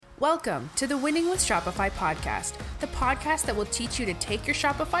Welcome to the Winning with Shopify podcast, the podcast that will teach you to take your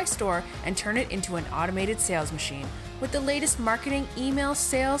Shopify store and turn it into an automated sales machine with the latest marketing, email,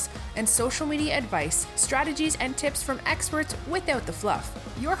 sales, and social media advice, strategies, and tips from experts without the fluff.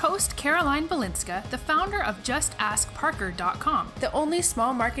 Your host, Caroline Balinska, the founder of JustAskParker.com, the only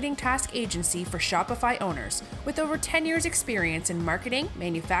small marketing task agency for Shopify owners. With over 10 years experience in marketing,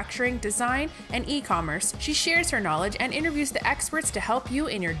 manufacturing, design, and e-commerce, she shares her knowledge and interviews the experts to help you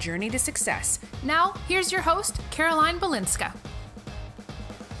in your journey to success. Now, here's your host, Caroline Balinska.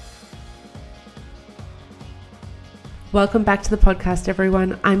 Welcome back to the podcast,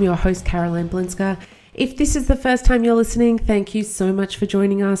 everyone. I'm your host, Caroline Balinska. If this is the first time you're listening, thank you so much for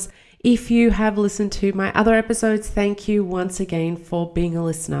joining us. If you have listened to my other episodes, thank you once again for being a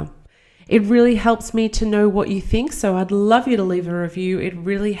listener. It really helps me to know what you think, so I'd love you to leave a review. It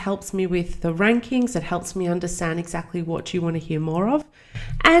really helps me with the rankings. It helps me understand exactly what you want to hear more of,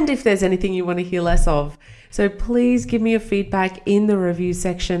 and if there's anything you want to hear less of. So please give me your feedback in the review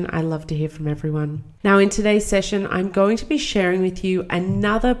section. I love to hear from everyone. Now, in today's session, I'm going to be sharing with you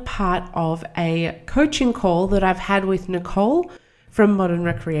another part of a coaching call that I've had with Nicole from Modern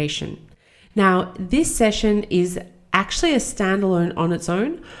Recreation. Now, this session is actually a standalone on its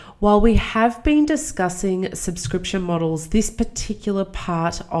own. While we have been discussing subscription models, this particular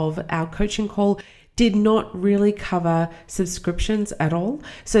part of our coaching call did not really cover subscriptions at all.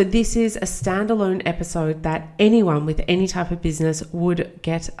 So this is a standalone episode that anyone with any type of business would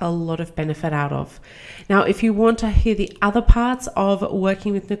get a lot of benefit out of. Now, if you want to hear the other parts of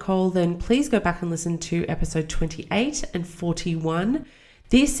working with Nicole, then please go back and listen to episode 28 and 41.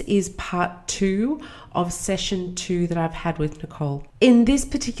 This is part 2 of session 2 that I've had with Nicole. In this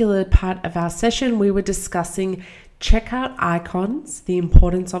particular part of our session, we were discussing checkout icons, the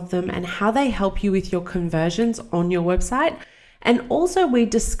importance of them, and how they help you with your conversions on your website. And also we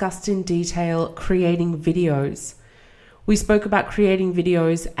discussed in detail creating videos. We spoke about creating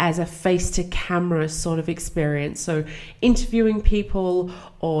videos as a face-to-camera sort of experience. So interviewing people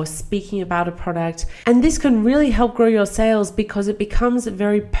or speaking about a product. And this can really help grow your sales because it becomes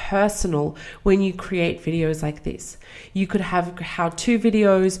very personal when you create videos like this. You could have how-to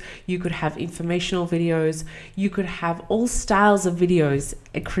videos, you could have informational videos, you could have all styles of videos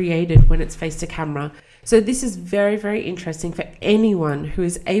created when it's face-to-camera. So this is very, very interesting for anyone who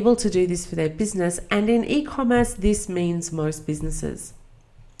is able to do this for their business. And in e-commerce, this means most businesses.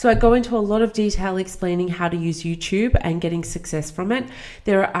 So I go into a lot of detail explaining how to use YouTube and getting success from it.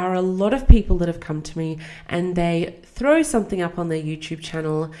 There are a lot of people that have come to me and they throw something up on their YouTube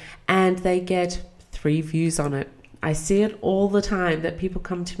channel and they get 3 views on it. I see it all the time that people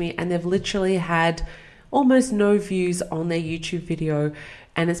come to me and they've literally had almost no views on their YouTube video,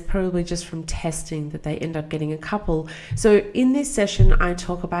 and it's probably just from testing that they end up getting a couple. So in this session, I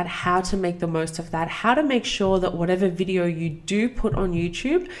talk about how to make the most of that, how to make sure that whatever video you do put on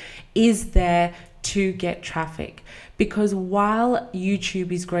YouTube is there to get traffic. Because while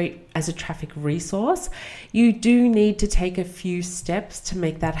YouTube is great as a traffic resource, you do need to take a few steps to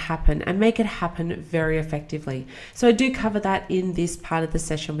make that happen and make it happen very effectively. So I do cover that in this part of the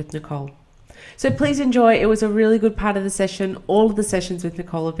session with Nicole. So please enjoy. It was a really good part of the session. All of the sessions with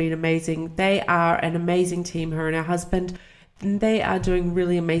Nicole have been amazing. They are an amazing team, her and her husband. They are doing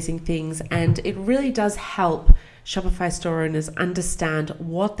really amazing things, and it really does help Shopify store owners understand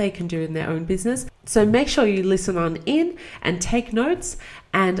what they can do in their own business. So make sure you listen on in and take notes,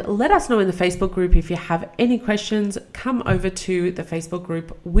 and let us know in the Facebook group if you have any questions. Come over to the Facebook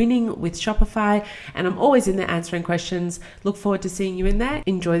group Winning with Shopify, and I'm always in there answering questions. Look forward to seeing you in there.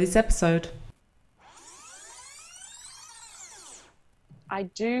 Enjoy this episode. I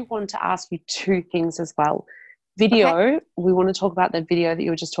do want to ask you 2 things as well. Video, okay. We want to talk about the video that you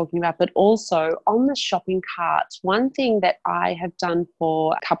were just talking about, but also on the shopping cart, one thing that I have done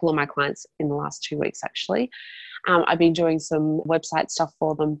for a couple of my clients in the last 2 weeks, actually, I've been doing some website stuff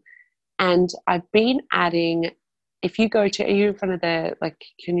for them, and I've been adding, if you go to, are you in front of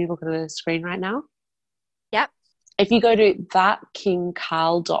can you look at the screen right now? Yep. If you go to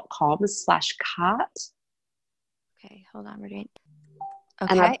thatkingcarl.com/cart. Okay, hold on, we're doing.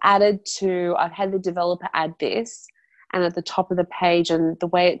 Okay. And I've had the developer add this, and at the top of the page, and the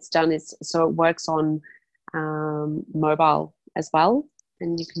way it's done is so it works on mobile as well.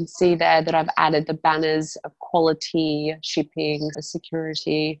 And you can see there that I've added the banners of quality, shipping,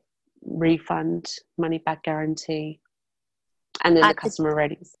 security, refund, money back guarantee, and then the customer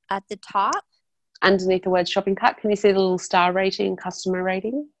ratings. At the top? Underneath the word shopping cart, can you see the little star rating, customer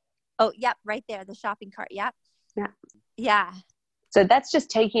rating? Oh, yep, right there, the shopping cart, yep. Yeah. Yeah. So that's just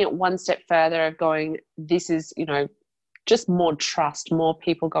taking it one step further of going, this is, just more trust, more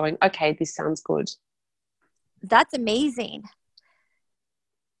people going, okay, this sounds good. That's amazing.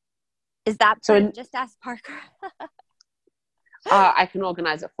 Is that So Just Ask Parker? I can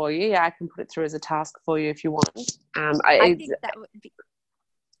organize it for you. Yeah, I can put it through as a task for you if you want. I think that would be.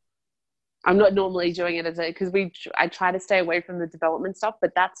 I'm not normally doing it because I try to stay away from the development stuff,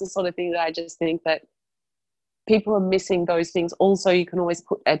 but that's the sort of thing that I just think that people are missing those things. Also, you can always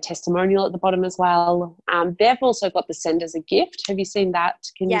put a testimonial at the bottom as well. They've also got the send as a gift. Have you seen that?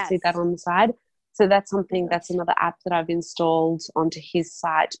 Can you see that on the side? So that's another app that I've installed onto his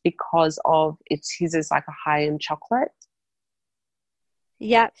site because of his is like a high-end chocolate.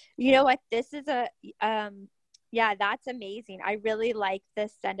 Yeah. You know what? This is yeah, that's amazing. I really like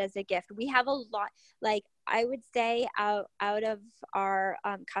this send as a gift. We have a lot, like I would say out of our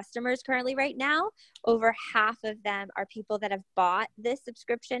customers currently right now, over half of them are people that have bought this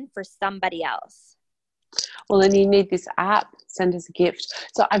subscription for somebody else. Well, then you need this app, send as a gift.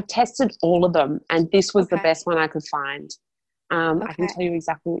 So I've tested all of them and this was the best one I could find. I can tell you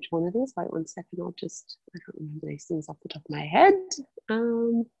exactly which one it is. Wait 1 second. I can't remember these things off the top of my head.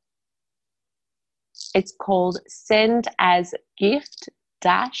 It's called Send as Gift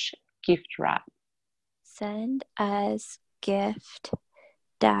Gift Wrap. Send as Gift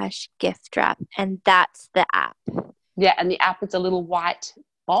Gift Wrap. And that's the app. Yeah, and the app is a little white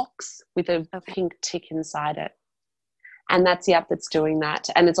box with a pink tick inside it. And that's the app that's doing that.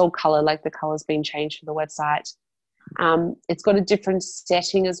 And it's all color, like the color's been changed for the website. It's got a different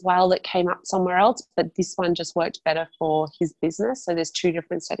setting as well that came up somewhere else, but this one just worked better for his business. So there's 2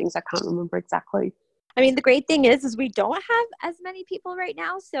 different settings. I can't remember exactly. I mean, the great thing is we don't have as many people right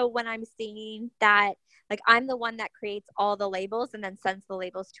now. So when I'm seeing that, like I'm the one that creates all the labels and then sends the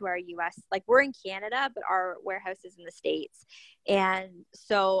labels to our US, like we're in Canada, but our warehouse is in the States. And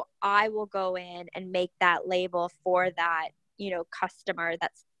so I will go in and make that label for that, customer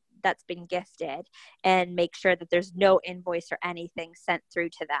that's been gifted and make sure that there's no invoice or anything sent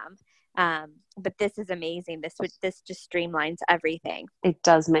through to them. But this is amazing. This just streamlines everything. It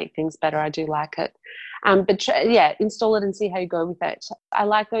does make things better. I do like it. Install it and see how you go with it. I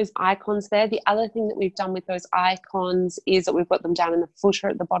like those icons there. The other thing that we've done with those icons is that we've got them down in the footer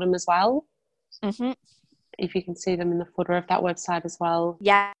at the bottom as well. Mm-hmm. If you can see them in the footer of that website as well.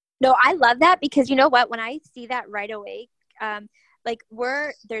 Yeah. No, I love that because you know what? When I see that right away,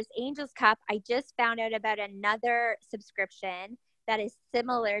 there's Angel's Cup. I just found out about another subscription that is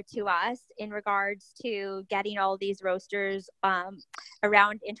similar to us in regards to getting all these roasters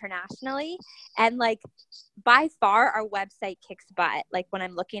around internationally. And like by far our website kicks butt, like when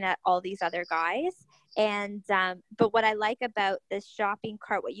I'm looking at all these other guys. And but what I like about this shopping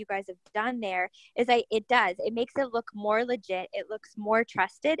cart, what you guys have done there is it makes it look more legit. It looks more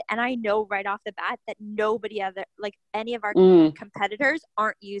trusted. And I know right off the bat that any of our competitors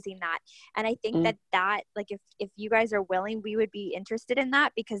aren't using that. And I think that like if you guys are willing, we would be interested in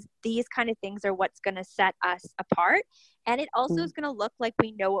that because these kind of things are what's going to set us apart. And it also is going to look like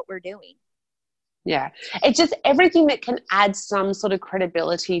we know what we're doing. Yeah, it's just everything that can add some sort of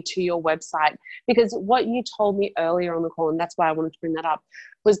credibility to your website. Because what you told me earlier on the call, and that's why I wanted to bring that up,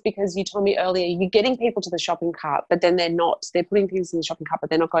 was because you told me earlier you're getting people to the shopping cart, but then they're putting things in the shopping cart, but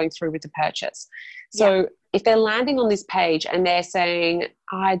they're not going through with the purchase. So if they're landing on this page and they're saying,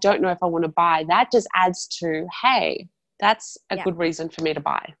 I don't know if I want to buy, that just adds to, hey, that's a good reason for me to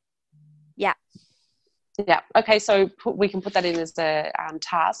buy. Yeah. Yeah. Okay. So we can put that in as a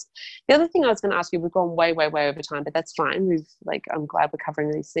task. The other thing I was going to ask you, we've gone way, way, way over time, but that's fine. I'm glad we're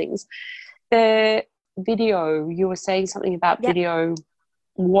covering these things. The video, you were saying something about video.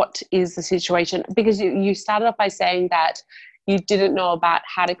 What is the situation? Because you started off by saying that you didn't know about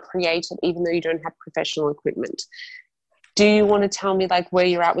how to create it, even though you don't have professional equipment. Do you want to tell me like where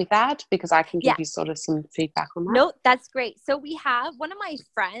you're at with that? Because I can give you sort of some feedback on that. No, that's great. So we have one of my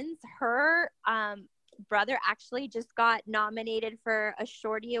friends, her, brother actually just got nominated for a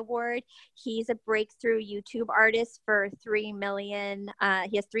Shorty Award. He's a breakthrough YouTube artist for 3 million.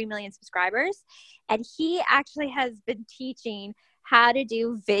 He has 3 million subscribers. And he actually has been teaching how to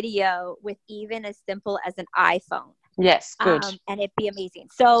do video with even as simple as an iPhone. Yes, good. And it'd be amazing.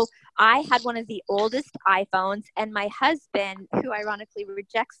 So I had one of the oldest iPhones, and my husband, who ironically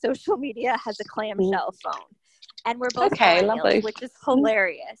rejects social media, has a clamshell phone. And we're both millennials, which is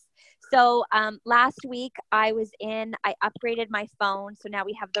hilarious. So last week I upgraded my phone. So now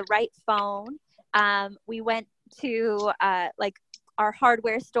we have the right phone. We went to our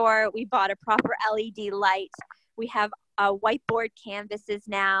hardware store. We bought a proper LED light. We have whiteboard canvases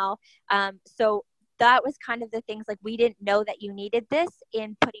now. So that was kind of the things, like, we didn't know that you needed this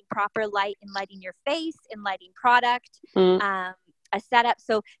in putting proper light in lighting your face, in lighting product, a setup.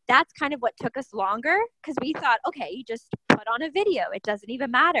 So that's kind of what took us longer, because we thought, okay, you just put on a video, it doesn't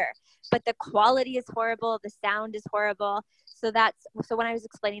even matter. But the quality is horrible, the sound is horrible. So when I was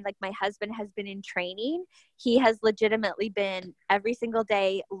explaining, like, my husband has been in training, he has legitimately been every single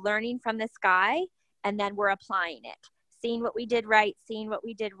day learning from this guy, and then we're applying it, seeing what we did right, seeing what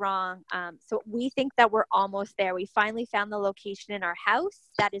we did wrong. So we think that we're almost there. We finally found the location in our house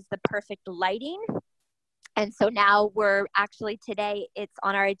that is the perfect lighting. And so now we're actually, today it's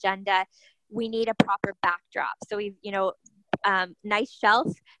on our agenda. We need a proper backdrop. So we've, nice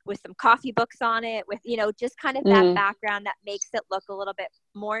shelf with some coffee books on it, with, just kind of that background that makes it look a little bit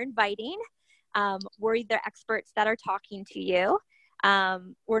more inviting. We're the experts that are talking to you.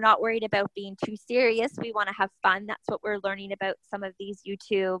 We're not worried about being too serious. We want to have fun. That's what we're learning about some of these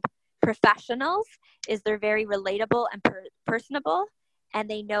YouTube professionals, is they're very relatable and personable, and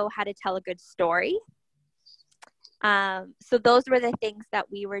they know how to tell a good story. So those were the things that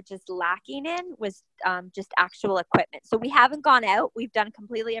we were just lacking in, was just actual equipment. So we haven't gone out. We've done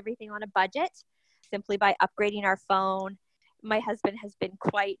completely everything on a budget, simply by upgrading our phone. My husband has been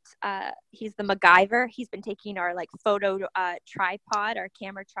quite, he's the MacGyver. He's been taking our photo tripod, our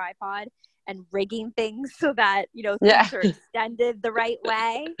camera tripod, and rigging things so that, things are extended the right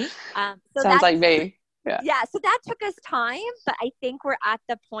way. So sounds like me. Yeah. So that took us time, but I think we're at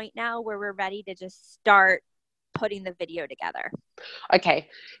the point now where we're ready to just start putting the video together. Okay.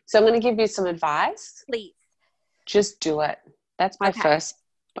 So I'm going to give you some advice. Please. Just do it. That's my first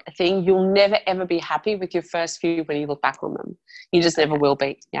thing. You'll never, ever be happy with your first few when you look back on them. You just never will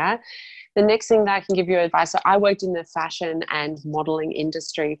be. Yeah. The next thing that I can give you advice. So I worked in the fashion and modeling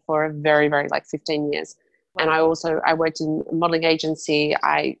industry for a very, very 15 years. Wow. And I worked in a modeling agency.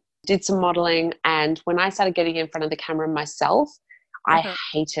 I did some modeling. And when I started getting in front of the camera myself, I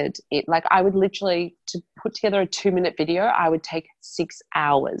hated it. I would literally, to put together a 2-minute video, I would take 6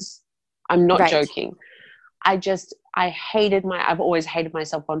 hours. I'm not joking. I've always hated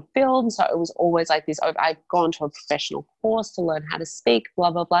myself on film. So it was always like this. I've gone to a professional course to learn how to speak,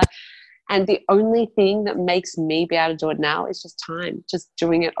 blah, blah, blah. And the only thing that makes me be able to do it now is just time, just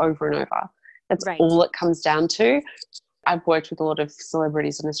doing it over and over. That's all it comes down to. I've worked with a lot of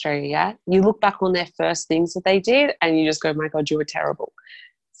celebrities in Australia, yeah? You look back on their first things that they did and you just go, my God, you were terrible.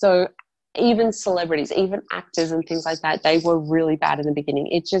 So even celebrities, even actors and things like that, they were really bad in the beginning.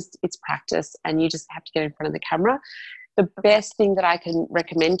 It's practice, and you just have to get in front of the camera. The best thing that I can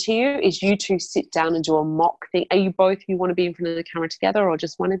recommend to you is you two sit down and do a mock thing. Are you want to be in front of the camera together, or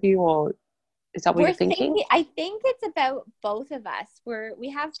just one of you, or is that what you're thinking? I think it's about both of us. We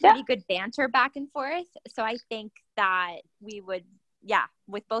have pretty good banter back and forth. So I think that we would,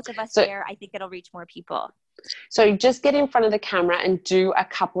 with both of us there, I think it'll reach more people. So just get in front of the camera and do a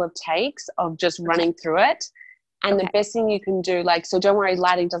couple of takes of just running through it. And the best thing you can do, so don't worry,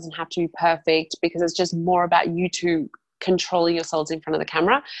 lighting doesn't have to be perfect, because it's just more about you two controlling yourselves in front of the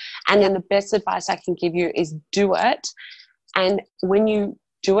camera. And then the best advice I can give you is do it. And when you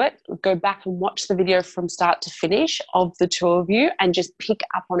do it, go back and watch the video from start to finish of the two of you, and just pick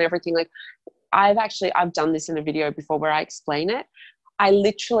up on everything. I've done this in a video before where I explain it.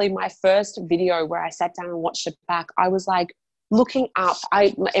 My first video where I sat down and watched it back, I was looking up.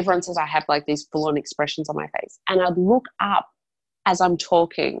 Everyone says I have these full-on expressions on my face, and I'd look up as I'm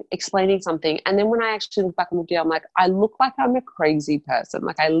talking, explaining something. And then when I actually look back on the video, I'm I look like I'm a crazy person.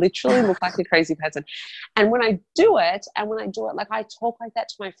 I literally look like a crazy person. And when I do it, I talk like that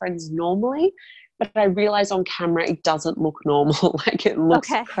to my friends normally, but I realize on camera, it doesn't look normal. It looks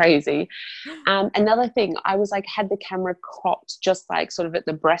crazy. Another thing, I was had the camera cropped just sort of at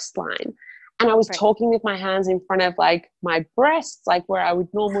the breast line. And I was talking with my hands in front of my breasts, where I would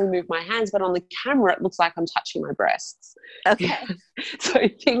normally move my hands, but on the camera, it looks like I'm touching my breasts. Okay. So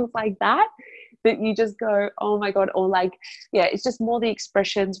things like that you just go, oh my God. Or it's just more the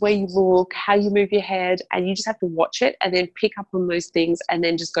expressions, where you look, how you move your head, and you just have to watch it and then pick up on those things, and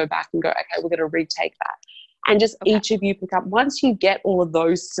then just go back and go, okay, we're going to retake that. And just each of you pick up. Once you get all of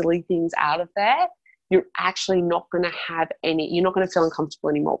those silly things out of there, you're actually not going to you're not going to feel uncomfortable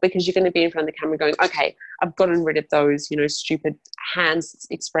anymore, because you're going to be in front of the camera going, okay, I've gotten rid of those, stupid hands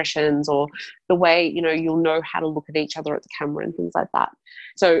expressions, or the way, you'll know how to look at each other at the camera and things like that.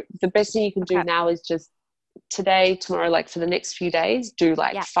 So the best thing you can do now is just today, tomorrow, for the next few days, do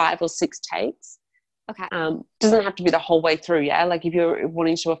 5 or 6 takes. Okay. Doesn't have to be the whole way through. Yeah. If you're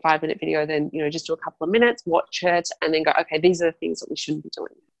wanting to do a 5-minute video, then, just do a couple of minutes, watch it, and then go, okay, these are the things that we shouldn't be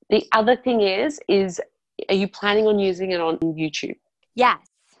doing. The other thing is are you planning on using it on YouTube? Yes.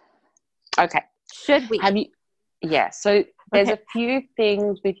 Okay. Should we? Yeah. So there's Okay. a few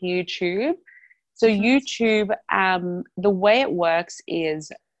things with YouTube. So YouTube, the way it works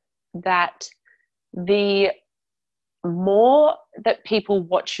is that the more that people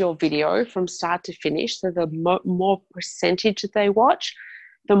watch your video from start to finish, so the more percentage that they watch,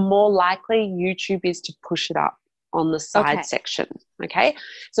 the more likely YouTube is to push it up on the side section. Okay.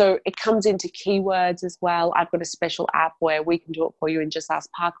 So it comes into keywords as well. I've got a special app where we can do it for you and just ask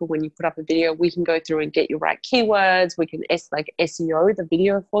Parker when you put up a video, we can go through and get your right keywords. We can SEO the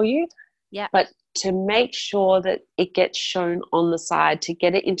video for you. Yeah. But to make sure that it gets shown on the side, to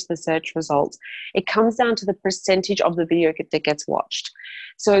get it into the search results, it comes down to the percentage of the video that gets watched.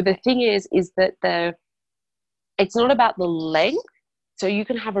 So the thing is that it's not about the length. So you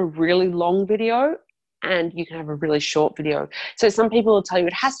can have a really long video and you can have a really short video. So some people will tell you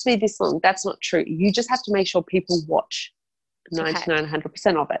it has to be this long. That's not true. You just have to make sure people watch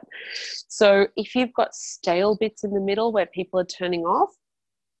 100% of it. So if you've got stale bits in the middle where people are turning off,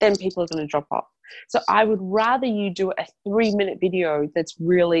 then people are going to drop off. So I would rather you do a 3-minute video that's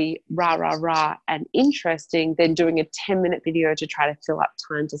really rah and interesting than doing a 10-minute video to try to fill up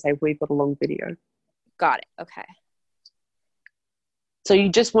time to say we've got a long video. Got it. Okay. So you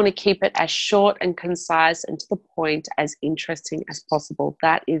just want to keep it as short and concise and to the point, as interesting as possible.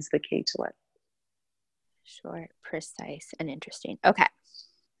 That is the key to it. Short, precise, and interesting. Okay.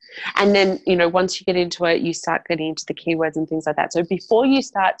 And then, once you get into it, you start getting into the keywords and things like that. So before you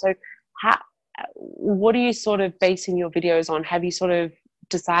start, what are you sort of basing your videos on? Have you sort of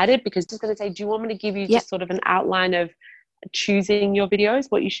decided? Because I was going to say, do you want me to give you just sort of an outline of choosing your videos,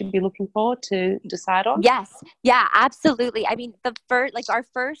 what you should be looking for to decide on? Yes. Yeah, absolutely. I mean, our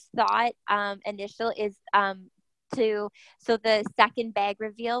first thought initial is so the second bag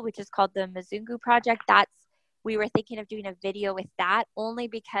reveal, which is called the Mzungu Project, we were thinking of doing a video with that only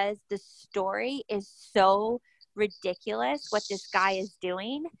because the story is so ridiculous what this guy is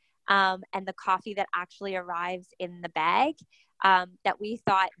doing, and the coffee that actually arrives in the bag, that we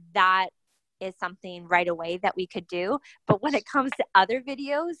thought that is something right away that we could do. But when it comes to other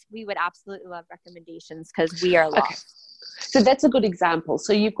videos, we would absolutely love recommendations because we are lost. Okay. So that's a good example.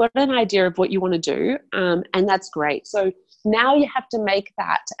 So you've got an idea of what you want to do, and that's great. So now you have to make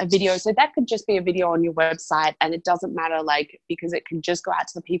that a video. So that could just be a video on your website, and it doesn't matter, because it can just go out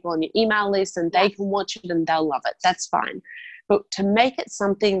to the people on your email list and they can watch it and they'll love it. That's fine. But to make it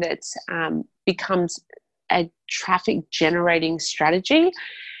something that becomes a traffic generating strategy,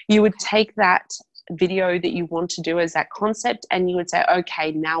 you would take that video that you want to do as that concept and you would say,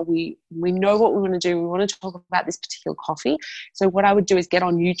 okay, now we know what we want to do. We want to talk about this particular coffee. So what I would do is get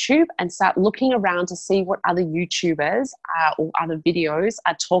on YouTube and start looking around to see what other YouTubers or other videos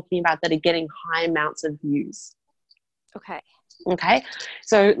are talking about that are getting high amounts of views. Okay.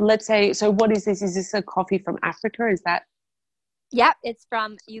 So let's say, so what is this? Is this a coffee from Africa? Is that? Yep. It's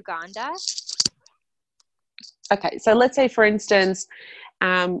from Uganda. Okay. So let's say, for instance,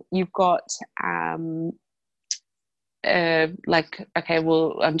 you've got I'm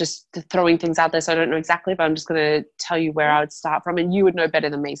just throwing things out there, so I don't know exactly, but I'm just going to tell you where I would start from, and you would know better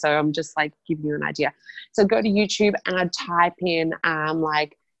than me, so I'm just giving you an idea. So go to YouTube and I'd type in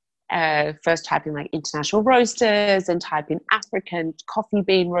first type in international roasters and type in African coffee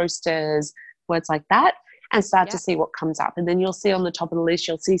bean roasters, words like that, and start to see what comes up. And then you'll see on the top of the list,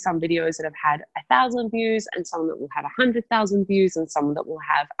 you'll see some videos that have had 1,000 views and some that will have 100,000 views and some that will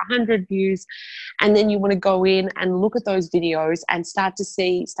have 100 views. And then you want to go in and look at those videos and start to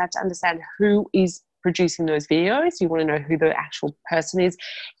understand who is producing those videos. You want to know who the actual person is.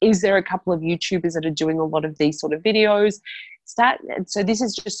 Is there a couple of YouTubers that are doing a lot of these sort of videos? So this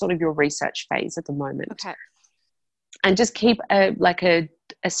is just sort of your research phase at the moment. Okay. And just keep a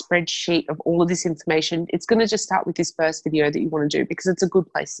spreadsheet of all of this information. It's going to just start with this first video that you want to do because it's a good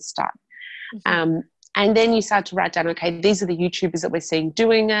place to start. Mm-hmm. And then you start to write down, okay, these are the YouTubers that we're seeing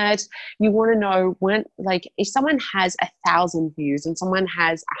doing it. You want to know when, if someone has 1,000 views and someone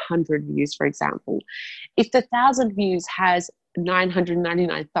has 100 views, for example, if the 1,000 views has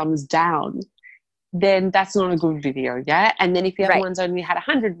 999 thumbs down, then that's not a good video, yeah? And then if the other one's only had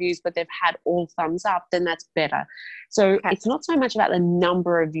 100 views, but they've had all thumbs up, then that's better. So it's not so much about the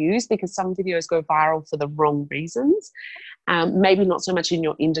number of views because some videos go viral for the wrong reasons. Maybe not so much in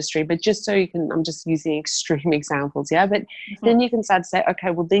your industry, but just so you can, I'm just using extreme examples, yeah? But then you can start to say,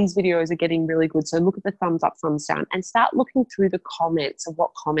 okay, well, these videos are getting really good. So look at the thumbs up, thumbs down, and start looking through the comments of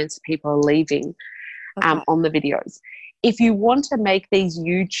what comments people are leaving on the videos. If you want to make these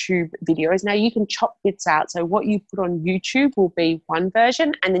YouTube videos, now you can chop bits out. So what you put on YouTube will be one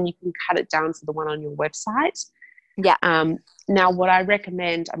version and then you can cut it down for the one on your website. Yeah. Now, what I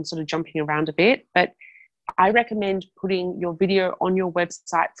recommend, I'm sort of jumping around a bit, but I recommend putting your video on your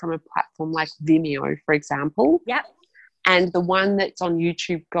website from a platform like Vimeo, for example. Yep. And the one that's on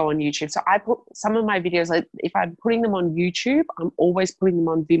YouTube, go on YouTube. So I put some of my videos, like if I'm putting them on YouTube, I'm always putting them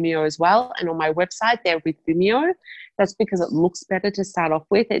on Vimeo as well. And on my website, they're with Vimeo. That's because it looks better to start off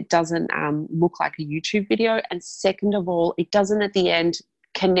with. It doesn't look like a YouTube video. And second of all, it doesn't at the end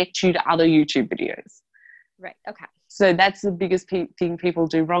connect you to other YouTube videos. Right. Okay. So that's the biggest thing people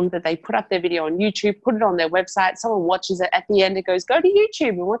do wrong, that they put up their video on YouTube, put it on their website, someone watches it, at the end it goes, go to YouTube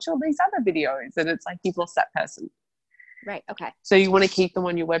and watch all these other videos. And it's like you've lost that person. Right. Okay. So you want to keep them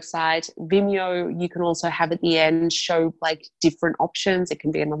on your website. Vimeo, you can also have at the end show like different options. It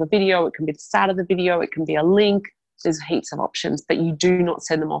can be another video. It can be the start of the video. It can be a link. There's heaps of options, but you do not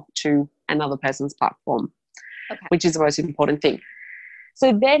send them off to another person's platform, which is the most important thing.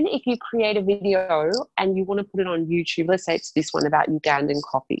 So then if you create a video and you want to put it on YouTube, let's say it's this one about Ugandan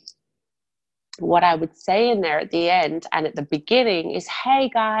coffee. What I would say in there at the end and at the beginning is, hey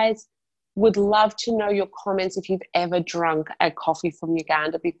guys, would love to know your comments. If you've ever drunk a coffee from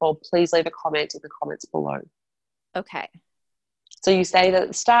Uganda before, please leave a comment in the comments below. Okay. So you say that at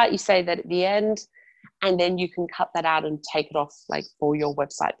the start, you say that at the end, and then you can cut that out and take it off like for your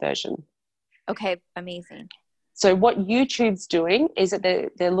website version. Okay, amazing. So what YouTube's doing is that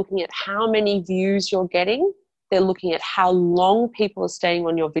they're looking at how many views you're getting. They're looking at how long people are staying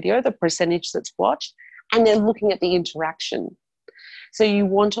on your video, the percentage that's watched, and they're looking at the interaction. So you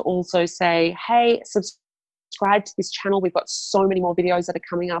want to also say, hey, subscribe to this channel. We've got so many more videos that are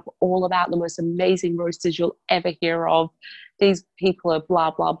coming up all about the most amazing roasters you'll ever hear of. These people are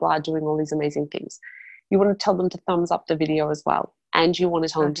blah, blah, blah, doing all these amazing things. You want to tell them to thumbs up the video as well. And you want to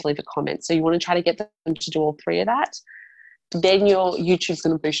tell them to leave a comment. So you want to try to get them to do all three of that. Then your YouTube's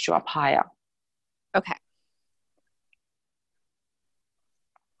going to boost you up higher. Okay.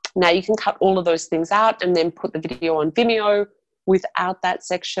 Now you can cut all of those things out and then put the video on Vimeo without that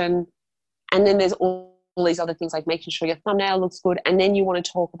section. And then there's all these other things like making sure your thumbnail looks good. And then you want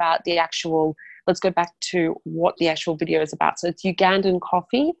to talk about the actual, let's go back to what the actual video is about. So it's Ugandan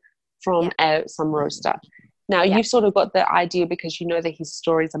coffee from some roaster. Now you've sort of got the idea because you know that his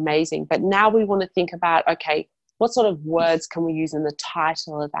story is amazing. But now we want to think about, okay, what sort of words can we use in the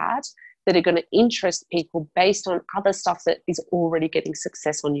title of that are going to interest people based on other stuff that is already getting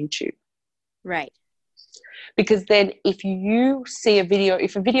success on YouTube? Right. Because then if you see a video,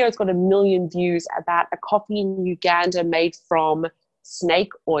 if a video has got 1 million views about a coffee in Uganda made from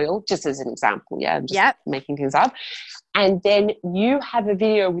snake oil, just as an example, I'm just making things up, and then you have a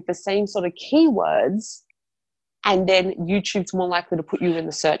video with the same sort of keywords, and then YouTube's more likely to put you in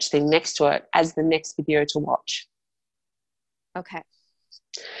the search thing next to it as the next video to watch. Okay.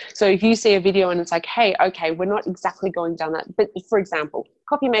 So if you see a video and it's like, hey, okay, we're not exactly going down that. But for example,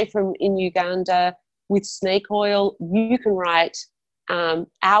 coffee made from in Uganda with snake oil, you can write,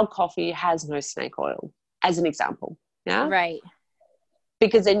 our coffee has no snake oil, as an example. Yeah. Right.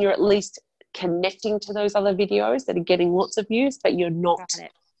 Because then you're at least connecting to those other videos that are getting lots of views, but you're not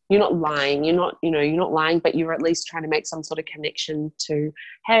lying. You're not lying, but you're at least trying to make some sort of connection to,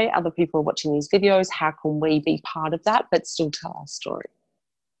 hey, other people are watching these videos. How can we be part of that, but still tell our story?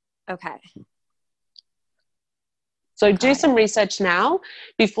 Okay. So do some research now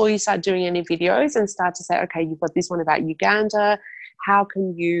before you start doing any videos and start to say, okay, you've got this one about Uganda. How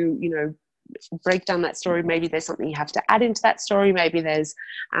can you, break down that story? Maybe there's something you have to add into that story. Maybe there's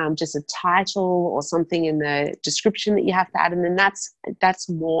just a title or something in the description that you have to add. And then that's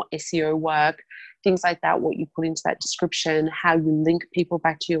more SEO work, things like that, what you put into that description, how you link people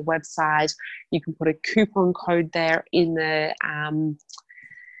back to your website. You can put a coupon code there in the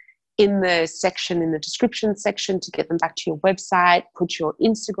section, in the description section, to get them back to your website. Put your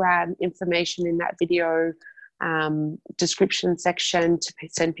Instagram information in that video description section to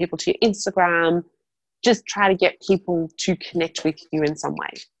send people to your Instagram. Just try to get people to connect with you in some way.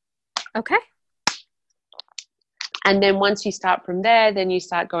 Okay. And then once you start from there, then you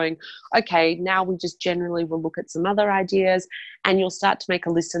start going, okay, now we just generally will look at some other ideas, and you'll start to make a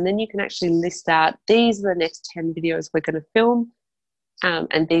list. And then you can actually list out, these are the next 10 videos we're going to film.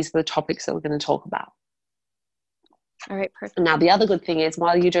 And these are the topics that we're going to talk about. All right, perfect. Now, the other good thing is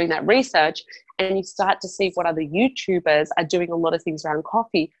while you're doing that research and you start to see what other YouTubers are doing a lot of things around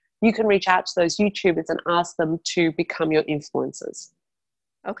coffee, you can reach out to those YouTubers and ask them to become your influencers.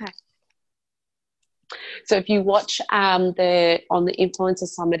 Okay. So if you watch on the Influencer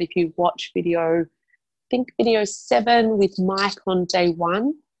Summit, if you watch video 7 with Mike on day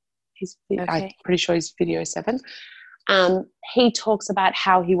 1, I'm pretty sure he's video 7. He talks about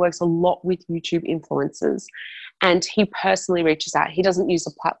how he works a lot with YouTube influencers, And he personally reaches out. He doesn't use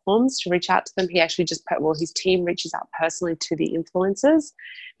the platforms to reach out to them. He actually his team reaches out personally to the influencers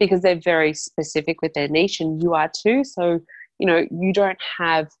because they're very specific with their niche, and you are too. So, you don't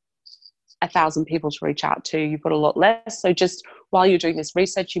have 1,000 people to reach out to. You've got a lot less. So just while you're doing this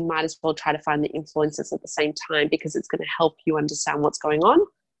research, you might as well try to find the influencers at the same time, because it's going to help you understand what's going on.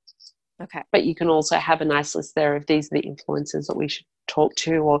 Okay. But you can also have a nice list there of these are the influencers that we should talk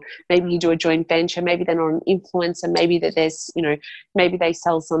to, or maybe you do a joint venture. Maybe they're not an influencer. Maybe that there's, maybe they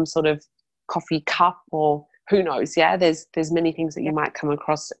sell some sort of coffee cup, or who knows. Yeah. There's many things that you might come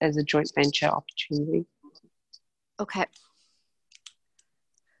across as a joint venture opportunity. Okay.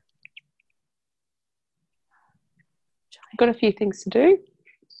 Got a few things to do.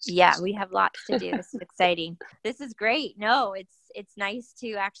 Yeah, we have lots to do. This is exciting. This is great. No, it's nice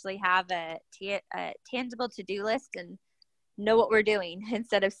to actually have a tangible to-do list and know what we're doing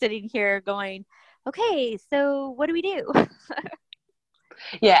instead of sitting here going, okay, so what do we do?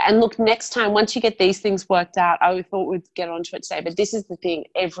 Yeah, and look, next time, once you get these things worked out, I thought we'd get onto it today, but this is the thing.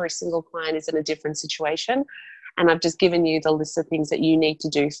 Every single client is in a different situation, and I've just given you the list of things that you need to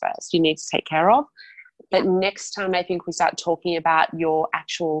do first. You need to take care of. But next time, I think we start talking about your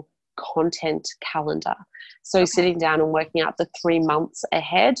actual content calendar. So sitting down and working out the 3 months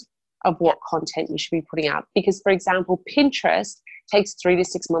ahead of what content you should be putting out. Because, for example, Pinterest takes 3 to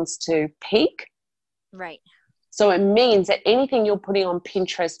 6 months to peak. Right. So it means that anything you're putting on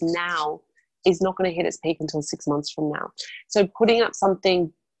Pinterest now is not going to hit its peak until 6 months from now. So putting up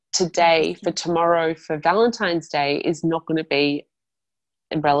something today for tomorrow for Valentine's Day is not going to be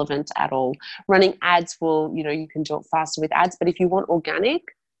irrelevant at all. Running ads will, you can do it faster with ads, but if you want organic,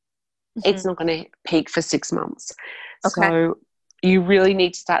 it's not going to peak for 6 months. Okay. So you really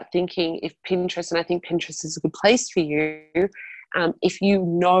need to start thinking if Pinterest, and I think Pinterest is a good place for you, if you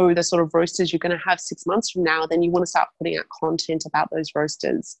know the sort of roasters you're going to have 6 months from now, then you want to start putting out content about those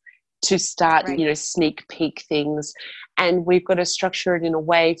roasters to start, sneak peek things. And we've got to structure it in a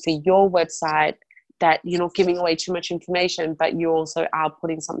way for your website that you're not giving away too much information, but you also are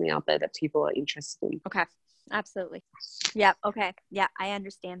putting something out there that people are interested in. Okay. Absolutely. Yeah. Okay. Yeah. I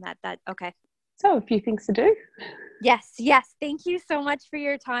understand that. Okay. So a few things to do. Yes. Thank you so much for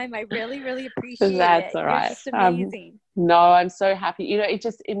your time. I really, really appreciate That's it. all right. You're just amazing. No, I'm so happy.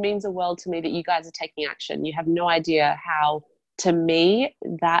 It means a world to me that you guys are taking action. You have no idea how, to me,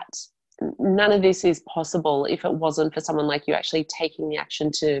 that none of this is possible if it wasn't for someone like you actually taking the action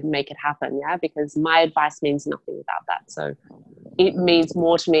to make it happen. Yeah. Because my advice means nothing without that. So it means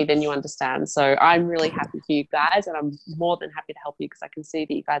more to me than you understand. So I'm really happy for you guys, and I'm more than happy to help you because I can see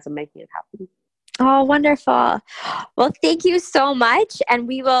that you guys are making it happen. Oh, wonderful. Well, thank you so much. And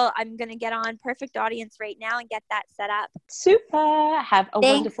I'm going to get on Perfect Audience right now and get that set up. Super. Have a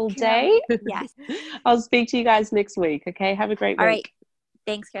wonderful day. Yes. I'll speak to you guys next week. Okay. Have a great week. All right.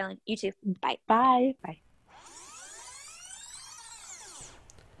 Thanks, Carolyn. You too. Bye. Bye. Bye.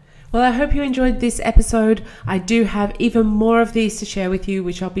 Well, I hope you enjoyed this episode. I do have even more of these to share with you,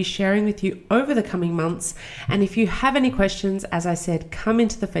 which I'll be sharing with you over the coming months. And if you have any questions, as I said, come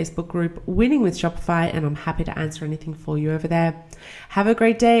into the Facebook group Winning with Shopify, and I'm happy to answer anything for you over there. Have a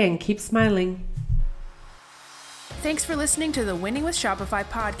great day and keep smiling. Thanks for listening to the Winning with Shopify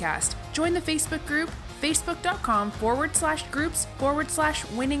podcast. Join the Facebook group,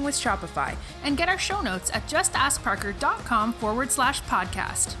 facebook.com/groups/winning with Shopify. And get our show notes at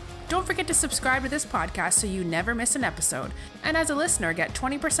justaskparker.com/podcast. Don't forget to subscribe to this podcast so you never miss an episode. And as a listener, get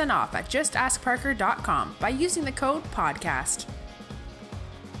 20% off at justaskparker.com by using the code PODCAST.